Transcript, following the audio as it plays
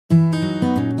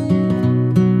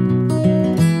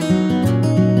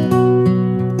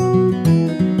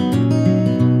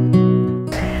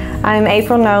I'm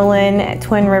April Nolan at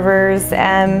Twin Rivers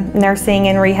Nursing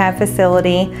and Rehab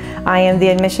Facility. I am the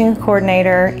admission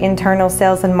coordinator, internal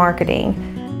sales and marketing.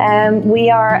 We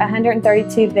are a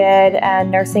 132-bed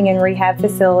nursing and rehab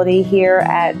facility here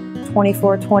at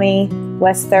 2420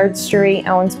 West 3rd Street,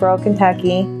 Owensboro,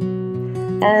 Kentucky.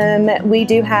 We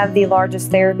do have the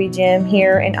largest therapy gym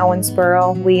here in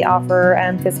Owensboro. We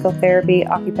offer physical therapy,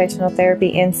 occupational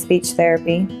therapy, and speech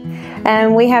therapy.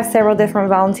 We have several different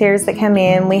volunteers that come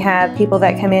in. We have people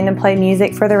that come in and play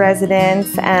music for the residents.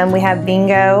 We have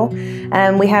bingo.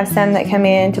 We have some that come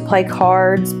in to play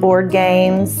cards, board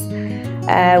games.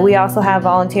 We also have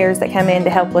volunteers that come in to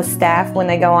help with staff when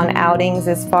they go on outings,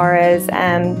 as far as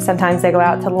sometimes they go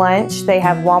out to lunch. They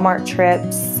have Walmart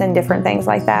trips and different things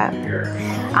like that.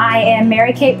 I am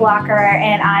Mary Kate Blocker,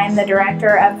 and I am the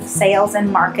Director of Sales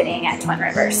and Marketing at Twin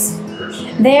Rivers.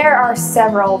 There are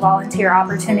several volunteer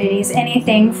opportunities,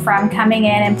 anything from coming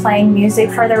in and playing music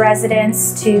for the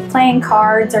residents to playing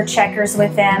cards or checkers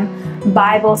with them,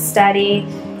 Bible study,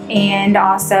 and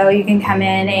also you can come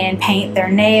in and paint their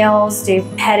nails, do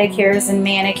pedicures and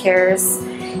manicures,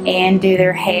 and do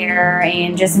their hair,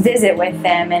 and just visit with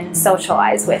them and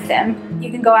socialize with them.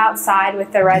 You can go outside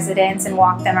with the residents and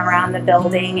walk them around the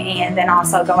building, and then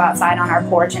also go outside on our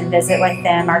porch and visit with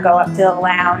them, or go up to the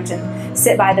lounge and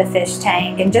sit by the fish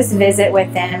tank and just visit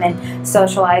with them and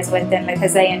socialize with them,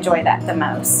 because they enjoy that the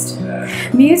most.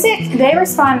 Music, they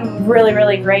respond really,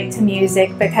 really great to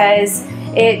music because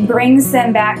it brings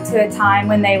them back to a time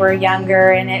when they were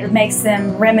younger, and it makes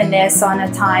them reminisce on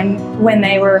a time when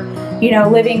they were, you know,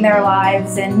 living their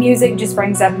lives, and music just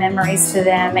brings up memories to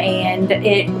them, and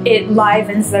it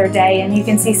livens their day, and you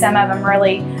can see some of them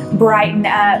really brighten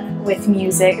up with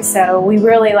music. So we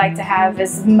really like to have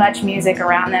as much music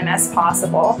around them as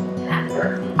possible.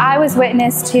 I was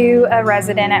witness to a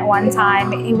resident at one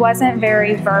time. He wasn't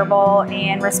very verbal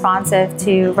and responsive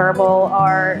to verbal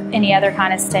or any other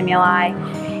kind of stimuli.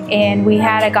 And we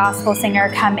had a gospel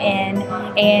singer come in,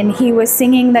 and he was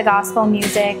singing the gospel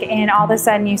music, and all of a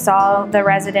sudden you saw the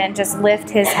resident just lift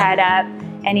his head up,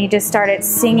 and he just started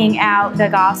singing out the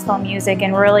gospel music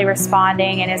and really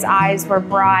responding, and his eyes were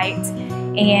bright.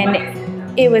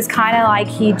 And it was kind of like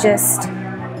he just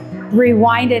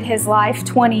rewinded his life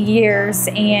 20 years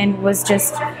and was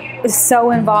just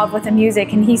so involved with the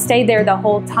music, and he stayed there the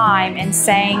whole time and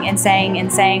sang and sang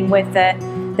and sang with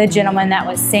the gentleman that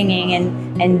was singing,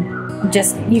 and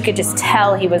just, you could just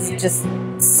tell he was just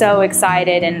so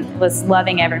excited and was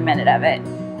loving every minute of it.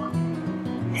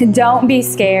 Don't be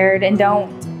scared, and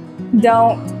don't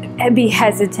be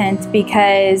hesitant,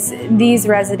 because these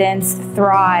residents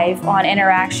thrive on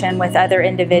interaction with other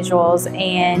individuals,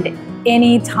 and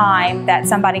any time that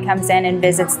somebody comes in and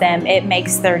visits them, it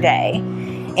makes their day.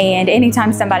 And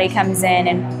anytime somebody comes in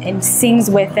and sings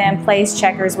with them, plays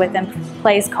checkers with them,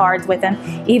 plays cards with them,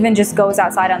 even just goes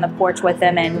outside on the porch with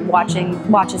them and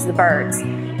watches the birds,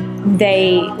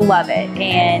 they love it.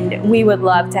 And we would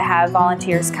love to have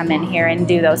volunteers come in here and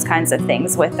do those kinds of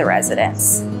things with the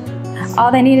residents. All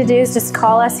they need to do is just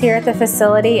call us here at the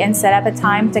facility and set up a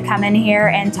time to come in here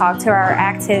and talk to our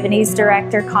activities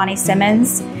director, Connie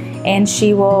Simmons, and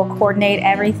she will coordinate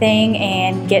everything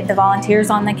and get the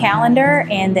volunteers on the calendar,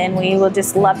 and then we will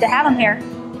just love to have them here.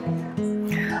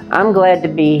 I'm glad to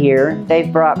be here.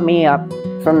 They've brought me up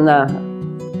from the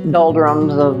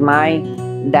doldrums of my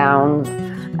downs.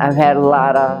 I've had a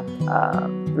lot of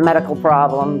medical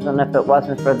problems, and if it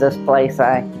wasn't for this place,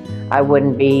 I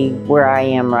wouldn't be where I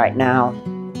am right now.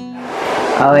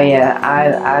 Oh yeah,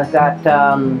 I've got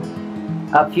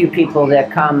a few people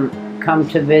that come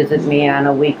to visit me on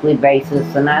a weekly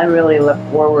basis, and I really look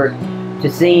forward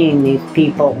to seeing these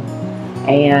people,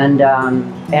 and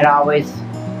it always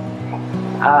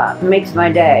makes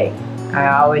my day. I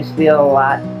always feel a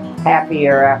lot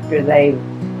happier after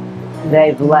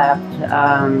they've left.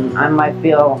 I might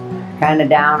feel kind of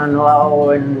down and low,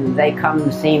 and they come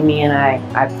to see me, and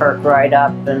I perk right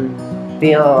up and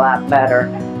feel a lot better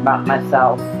about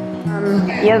myself.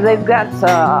 Yeah, they've got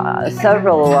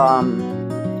several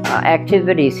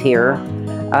activities here.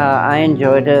 I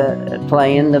enjoy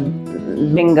playing the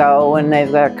bingo, and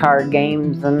they've got card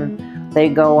games, and they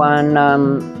go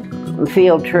on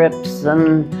field trips,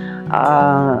 and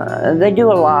they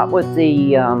do a lot with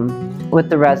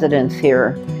the residents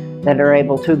here that are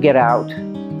able to get out.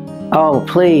 Oh,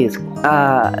 please,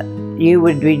 you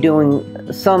would be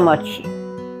doing so much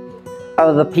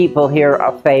of the people here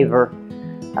a favor.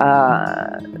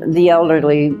 The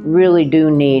elderly really do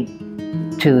need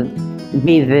to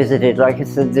be visited. Like I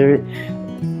said, a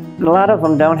lot of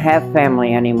them don't have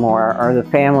family anymore, or the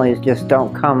families just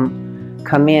don't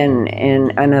come in,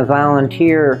 and a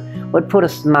volunteer would put a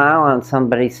smile on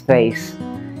somebody's face,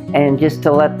 and just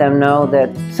to let them know that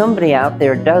somebody out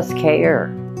there does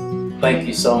care. Thank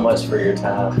you so much for your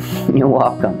time. You're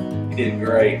welcome. You did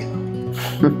great.